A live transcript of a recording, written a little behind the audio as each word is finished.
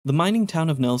The mining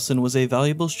town of Nelson was a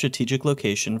valuable strategic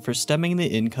location for stemming the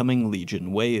incoming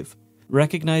Legion wave.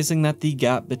 Recognizing that the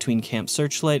gap between Camp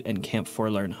Searchlight and Camp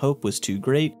Forlorn Hope was too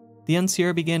great, the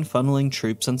NCR began funneling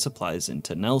troops and supplies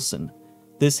into Nelson.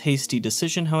 This hasty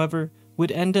decision, however,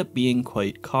 would end up being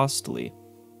quite costly.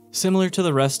 Similar to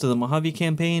the rest of the Mojave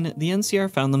campaign, the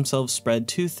NCR found themselves spread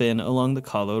too thin along the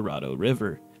Colorado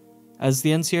River. As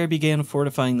the NCR began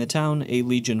fortifying the town, a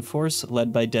Legion force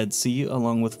led by Dead Sea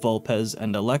along with Volpez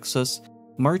and Alexis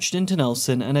marched into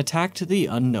Nelson and attacked the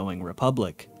unknowing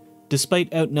Republic.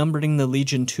 Despite outnumbering the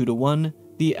Legion 2-1,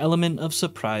 the element of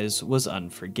surprise was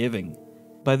unforgiving.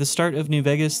 By the start of New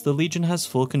Vegas, the Legion has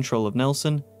full control of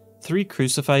Nelson. 3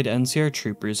 crucified NCR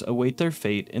troopers await their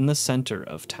fate in the center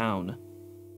of town.